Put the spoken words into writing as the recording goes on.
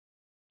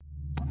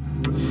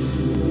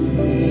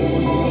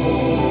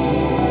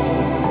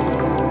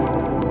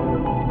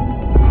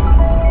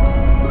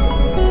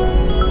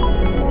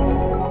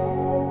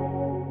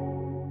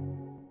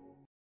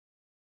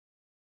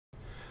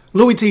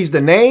Louie T's the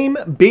name.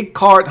 Big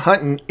card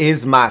hunting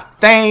is my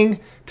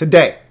thing.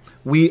 Today,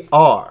 we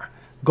are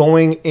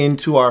going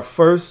into our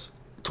first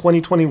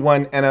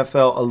 2021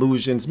 NFL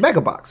Illusions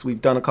Mega Box. We've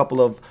done a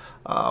couple of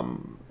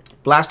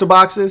blaster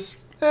boxes.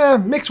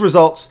 Mixed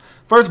results.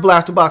 First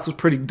blaster box was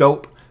pretty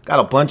dope. Got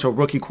a bunch of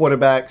rookie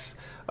quarterbacks.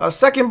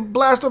 Second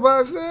blaster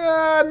box,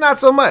 not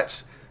so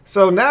much.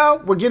 So now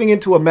we're getting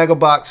into a mega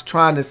box,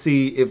 trying to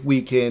see if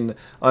we can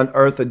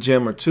unearth a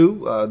gem or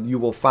two. You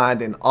will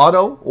find an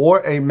auto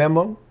or a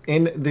memo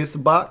in this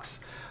box.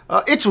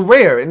 It's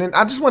rare, and then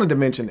I just wanted to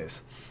mention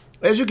this.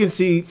 As you can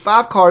see,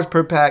 5 cards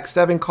per pack,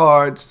 7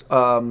 cards,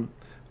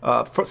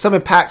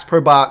 7 packs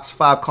per box,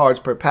 5 cards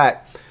per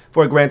pack,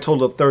 for a grand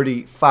total of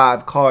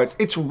 35 cards.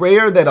 It's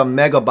rare that a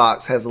mega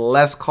box has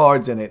less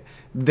cards in it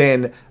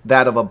than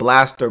that of a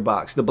blaster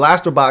box. The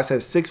blaster box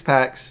has 6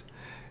 packs,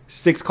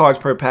 6 cards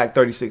per pack,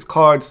 36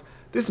 cards.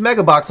 This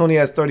mega box only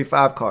has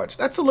 35 cards.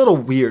 That's a little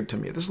weird to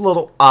me. This is a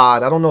little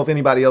odd. I don't know if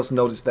anybody else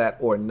noticed that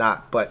or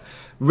not, but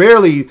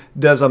rarely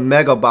does a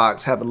mega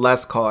box have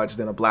less cards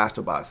than a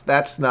blaster box.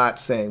 That's not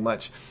saying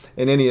much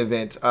in any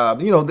event.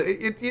 You know,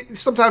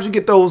 sometimes you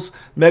get those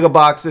mega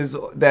boxes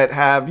that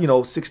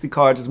have, 60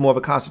 cards is more of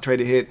a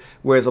concentrated hit,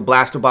 whereas a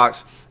blaster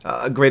box,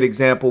 a great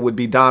example would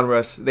be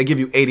Donruss. They give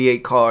you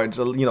 88 cards,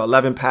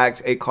 11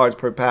 packs, 8 cards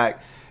per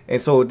pack.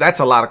 And so that's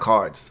a lot of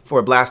cards for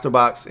a blaster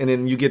box. And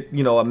then you get,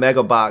 a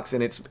mega box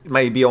and it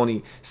might be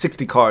only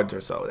 60 cards or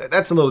so.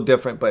 That's a little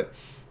different, but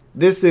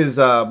this is,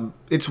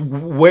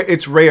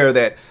 it's rare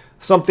that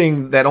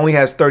something that only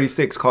has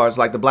 36 cards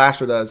like the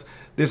blaster does,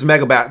 this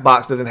mega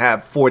box doesn't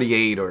have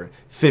 48 or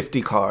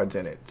 50 cards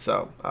in it.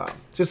 So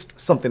just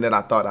something that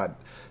I thought I'd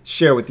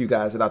share with you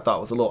guys that I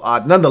thought was a little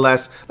odd.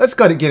 Nonetheless, let's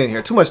go ahead and get in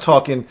here. Too much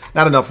talking,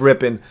 not enough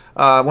ripping.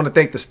 I want to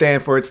thank the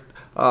stand for its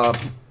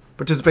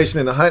participation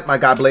in the hunt. My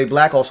guy Blade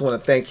Black, also want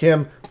to thank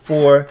him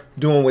for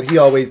doing what he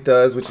always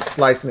does, which is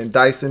slicing and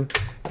dicing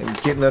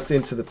and getting us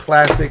into the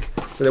plastic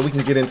so that we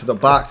can get into the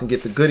box and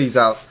get the goodies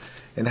out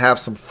and have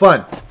some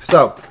fun.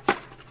 So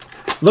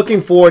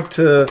looking forward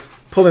to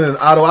pulling an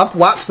auto. I've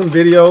watched some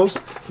videos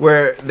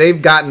where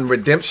they've gotten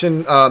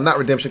redemption, not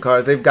redemption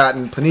cards, they've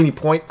gotten Panini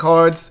point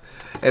cards,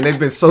 and they've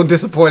been so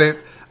disappointed.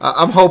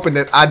 I'm hoping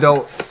that I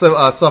don't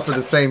suffer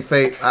the same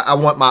fate. I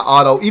want my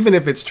auto, even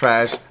if it's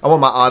trash. I want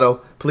my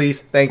auto.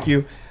 Please, thank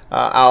you.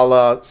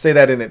 I'll say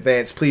that in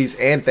advance, please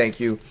and thank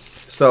you.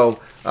 So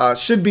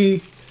should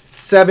be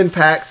 7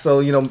 packs.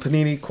 So,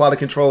 Panini quality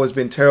control has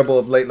been terrible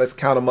of late. Let's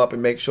count them up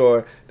and make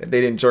sure that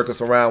they didn't jerk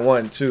us around.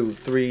 1, 2,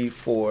 3,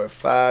 4,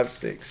 5,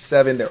 6,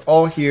 7. They're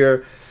all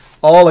here,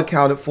 all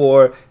accounted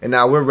for. And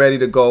now we're ready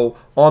to go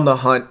on the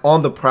hunt,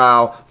 on the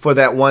prowl for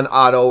that one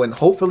auto and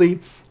hopefully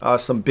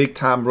some big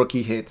time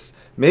rookie hits.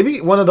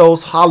 Maybe one of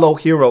those hollow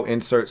hero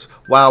inserts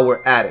while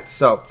we're at it.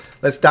 So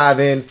let's dive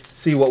in,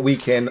 see what we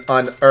can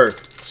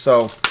unearth.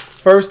 So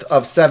first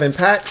of 7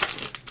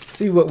 packs,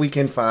 see what we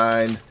can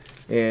find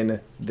in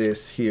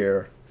this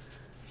here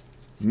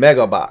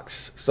mega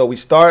box. So we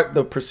start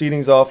the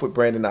proceedings off with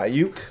Brandon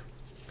Ayuk.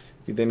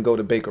 We then go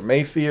to Baker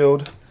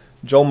Mayfield,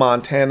 Joe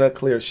Montana,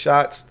 clear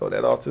shots. Throw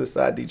that off to the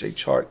side. DJ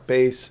Chark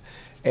base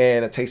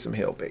and a Taysom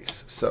Hill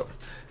base. So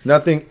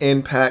nothing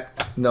in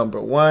pack number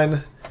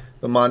 1.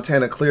 The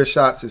Montana clear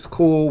shots is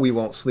cool. We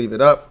won't sleeve it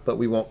up, but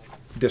we won't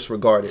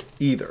disregard it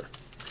either.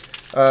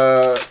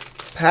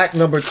 Pack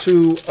number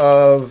 2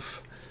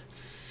 of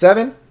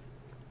 7.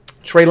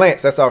 Trey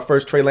Lance. That's our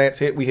first Trey Lance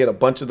hit. We hit a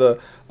bunch of the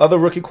other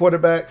rookie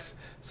quarterbacks.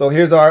 So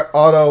here's our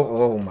auto.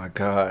 Oh my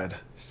God.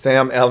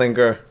 Sam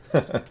Ehlinger.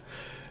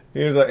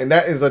 And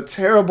that is a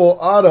terrible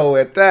auto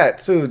at that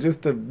too,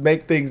 just to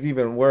make things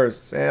even worse.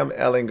 Sam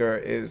Ehlinger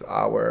is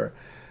our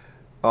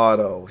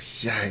auto.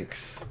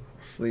 Yikes.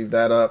 Sleeve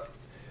that up.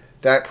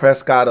 Dak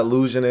Prescott,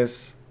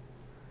 Illusionist.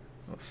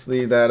 I'll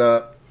sleeve that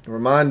up.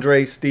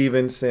 Ramondre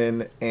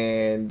Stevenson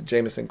and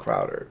Jamison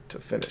Crowder to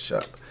finish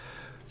up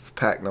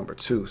pack number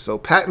 2. So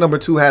pack number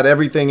 2 had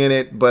everything in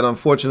it, but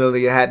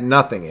unfortunately it had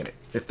nothing in it,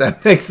 if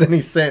that makes any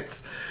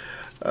sense.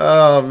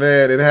 Oh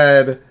man, it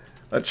had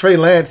Trey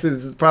Lance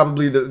is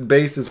probably the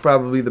base is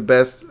probably the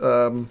best.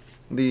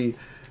 The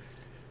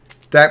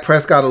Dak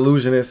Prescott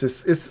Illusionist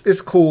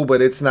is cool,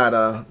 but it's not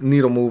a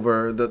needle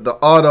mover. The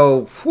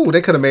auto, whew,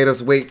 they could have made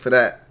us wait for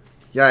that.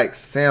 Yikes.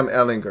 Sam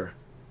Ehlinger.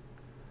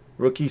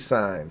 Rookie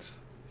signs.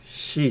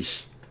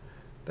 Sheesh.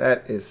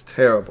 That is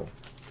terrible.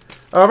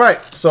 All right.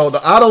 So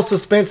the auto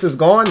suspense is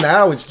gone.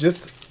 Now it's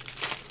just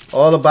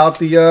all about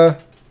the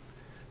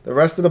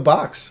rest of the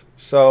box.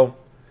 So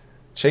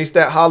chase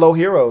that hollow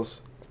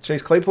heroes.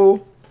 Chase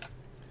Claypool.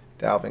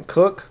 Dalvin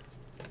Cook.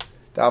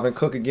 Dalvin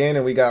Cook again.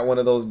 And we got one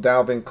of those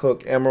Dalvin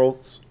Cook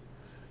emeralds.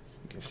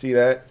 You can see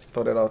that.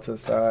 Throw that off to the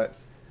side.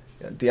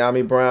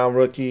 De'Ami Brown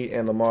rookie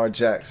and Lamar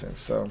Jackson.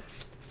 So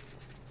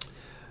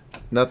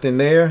nothing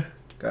there.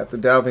 Got the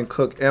Dalvin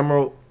Cook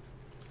Emerald.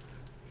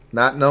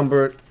 Not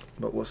numbered,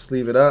 but we'll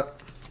sleeve it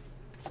up.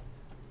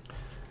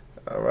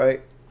 All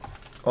right.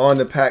 On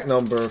to pack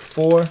number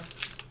 4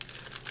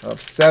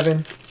 of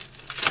 7.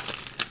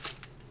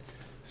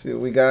 See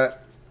what we got.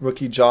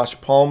 Rookie Josh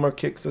Palmer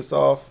kicks us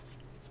off.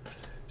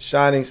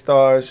 Shining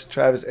Stars,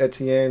 Travis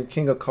Etienne.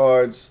 King of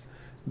Cards,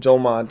 Joe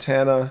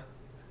Montana.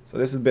 So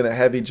this has been a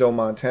heavy Joe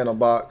Montana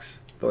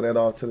box. Throw that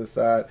off to the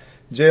side.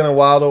 Jalen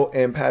Waddle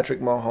and Patrick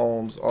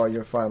Mahomes are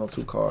your final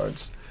 2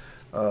 cards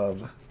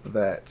of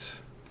that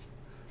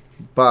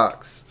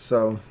box.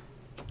 So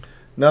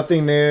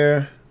nothing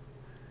there.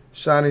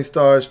 Shining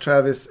Stars,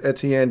 Travis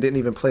Etienne didn't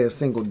even play a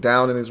single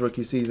down in his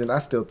rookie season. I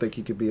still think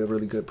he could be a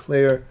really good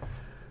player.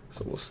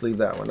 So we'll sleeve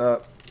that one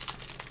up.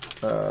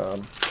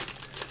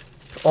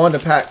 On to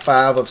pack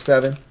 5 of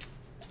 7.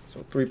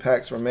 So 3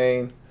 packs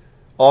remain.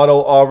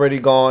 Auto already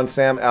gone.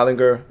 Sam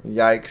Ellinger.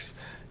 Yikes.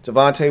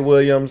 Javonte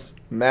Williams.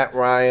 Matt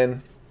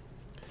Ryan.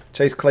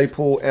 Chase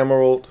Claypool.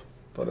 Emerald.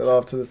 Put it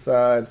off to the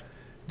side.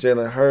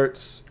 Jalen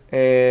Hurts.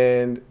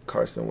 And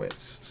Carson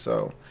Wentz.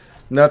 So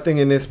nothing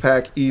in this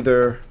pack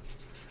either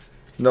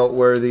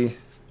noteworthy.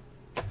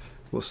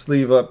 We'll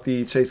sleeve up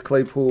the Chase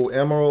Claypool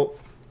Emerald.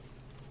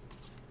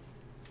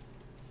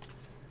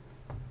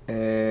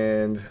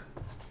 And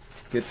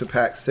get to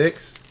pack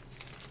 6.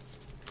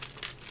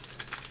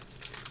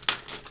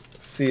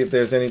 See if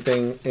there's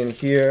anything in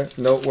here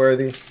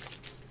noteworthy.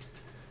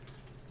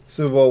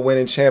 Super Bowl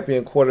winning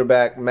champion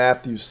quarterback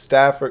Matthew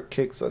Stafford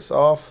kicks us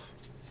off.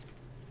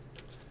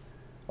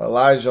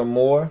 Elijah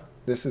Moore.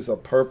 This is a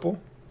purple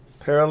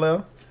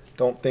parallel.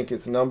 Don't think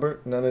it's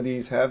numbered. None of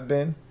these have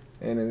been,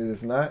 and it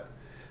is not.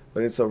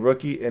 But it's a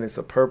rookie, and it's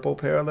a purple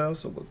parallel,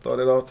 so we'll throw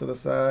that off to the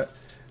side.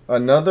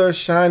 Another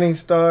Shining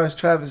Stars,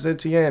 Travis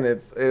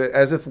Etienne.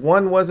 As if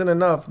one wasn't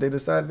enough, they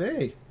decided,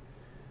 hey,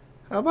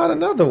 how about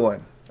another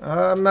one?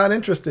 I'm not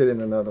interested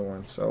in another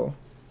one, so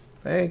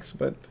thanks,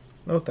 but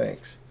no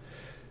thanks.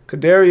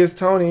 Kadarius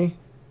Toney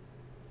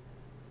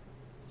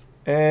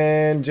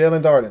and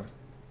Jalen Darden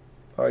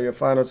are your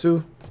final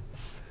 2.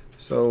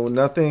 So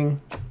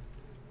nothing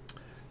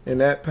in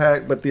that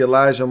pack, but the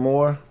Elijah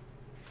Moore,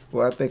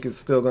 who I think is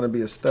still going to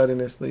be a stud in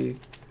this league.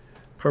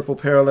 Purple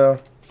parallel.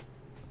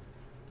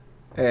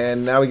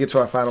 And now we get to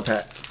our final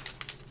pack.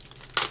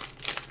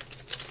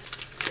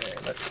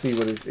 And let's see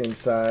what is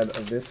inside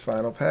of this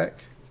final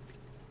pack.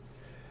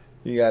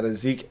 You got a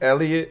Zeke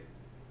Elliott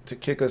to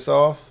kick us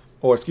off.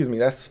 Or excuse me,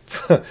 that's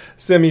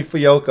Simi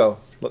Fuyoko.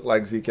 Look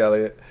like Zeke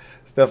Elliott.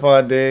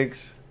 Stephon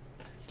Diggs.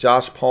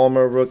 Josh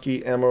Palmer,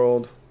 rookie,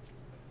 Emerald.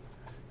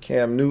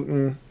 Cam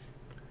Newton.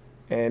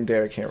 And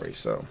Derrick Henry.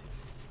 So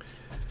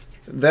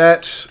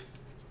that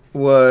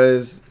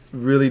was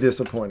really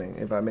disappointing,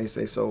 if I may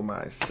say so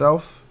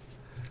myself.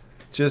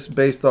 Just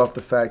based off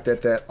the fact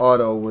that that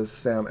auto was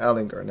Sam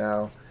Ellinger.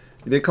 Now,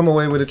 you did come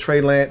away with a Trey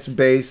Lance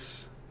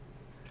base,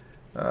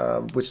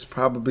 which is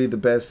probably the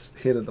best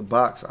hit of the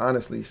box,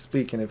 honestly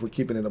speaking, if we're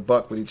keeping it a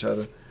buck with each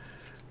other.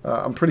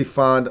 I'm pretty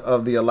fond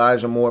of the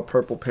Elijah Moore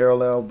purple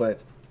parallel,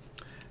 but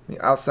I mean,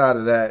 outside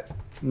of that,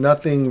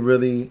 nothing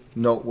really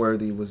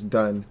noteworthy was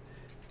done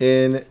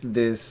in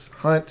this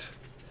hunt.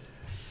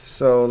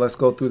 So let's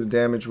go through the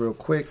damage real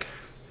quick.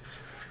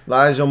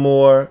 Elijah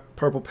Moore,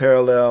 purple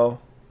parallel,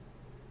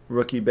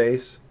 rookie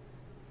base.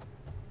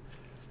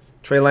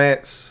 Trey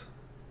Lance,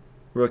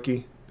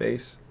 rookie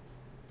base.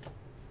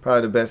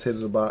 Probably the best hit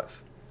of the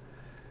box.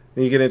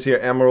 Then you get into your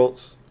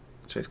emeralds.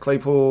 Chase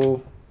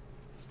Claypool,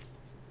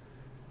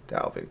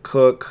 Dalvin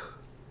Cook,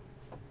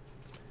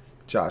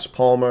 Josh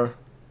Palmer.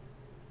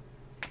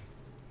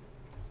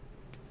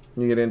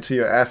 You get into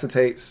your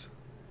acetates.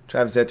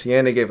 Travis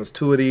Etienne, they gave us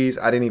 2 of these.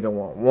 I didn't even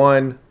want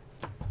 1.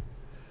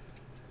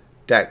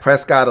 Dak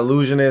Prescott,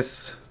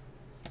 Illusionist.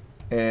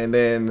 And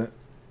then,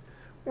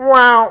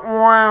 wow.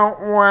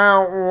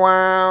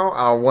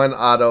 Our 1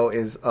 auto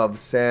is of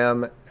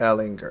Sam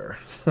Ellinger.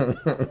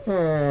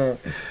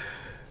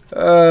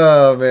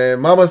 Oh, man.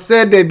 Mama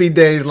said there'd be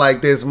days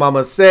like this.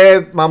 Mama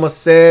said.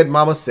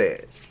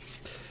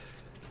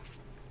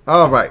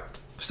 All right.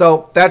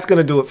 So that's going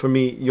to do it for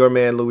me, your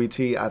man, Louie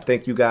T. I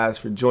thank you guys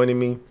for joining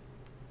me.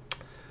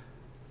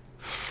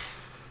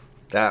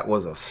 That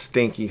was a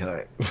stinky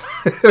hunt.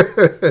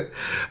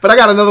 But I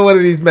got another one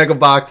of these mega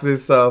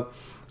boxes, so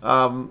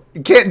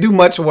it can't do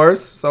much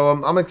worse. So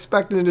I'm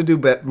expecting it to do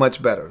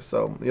much better.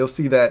 So you'll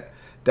see that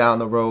down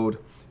the road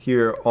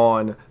here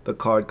on the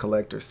Card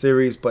Collector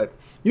series. But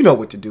you know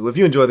what to do. If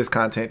you enjoy this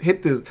content,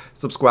 hit the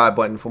subscribe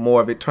button for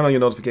more of it. Turn on your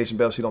notification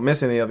bell so you don't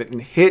miss any of it.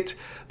 And hit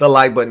the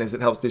like button as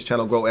it helps this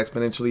channel grow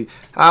exponentially.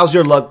 How's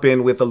your luck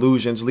been with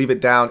illusions? Leave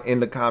it down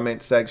in the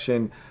comment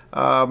section.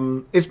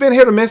 It's been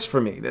hit or miss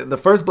for me. The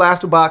first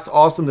blaster box,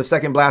 awesome. The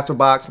second blaster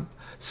box,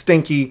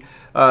 stinky.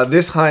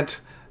 This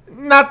hunt,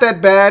 not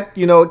that bad.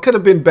 You know, it could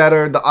have been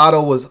better. The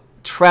auto was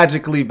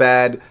tragically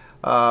bad,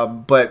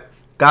 but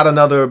got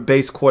another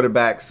base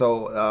quarterback.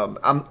 So,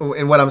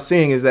 and what I'm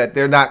seeing is that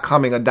they're not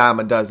coming a dime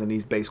a dozen,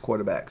 these base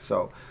quarterbacks.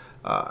 So,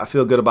 I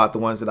feel good about the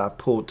ones that I've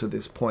pulled to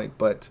this point,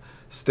 but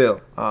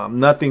still,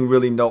 nothing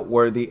really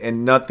noteworthy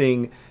and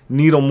nothing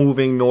needle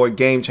moving nor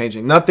game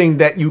changing. Nothing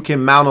that you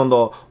can mount on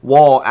the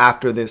wall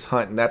after this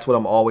hunt, and that's what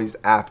I'm always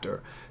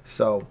after.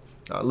 So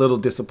a little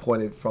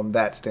disappointed from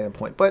that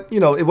standpoint, but you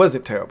know, it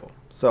wasn't terrible.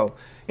 So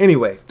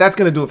anyway, that's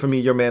gonna do it for me,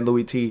 your man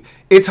Louie T.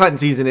 It's hunting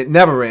season. It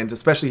never ends,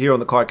 especially here on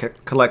the Card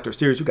Collector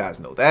series. You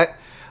guys know that.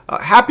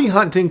 Happy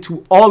hunting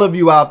to all of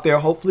you out there.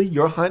 Hopefully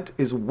your hunt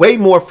is way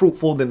more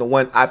fruitful than the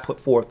one I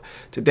put forth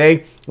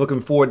today. Looking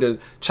forward to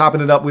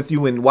chopping it up with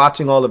you and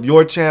watching all of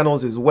your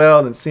channels as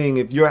well and seeing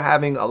if you're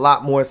having a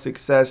lot more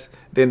success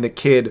than the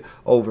kid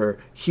over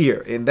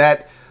here. And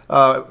that,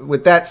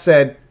 with that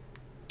said,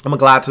 I'm going to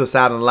glide to the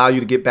side and allow you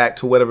to get back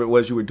to whatever it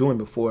was you were doing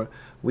before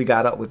we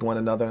got up with one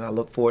another. And I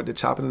look forward to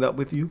chopping it up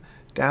with you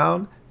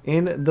down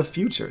in the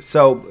future.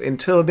 So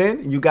until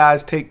then, you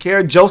guys take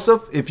care.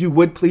 Joseph, if you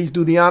would please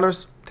do the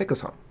honors, take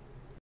us home.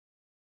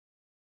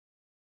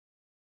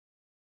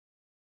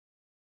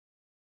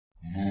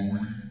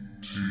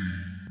 LouieTeeNetwork.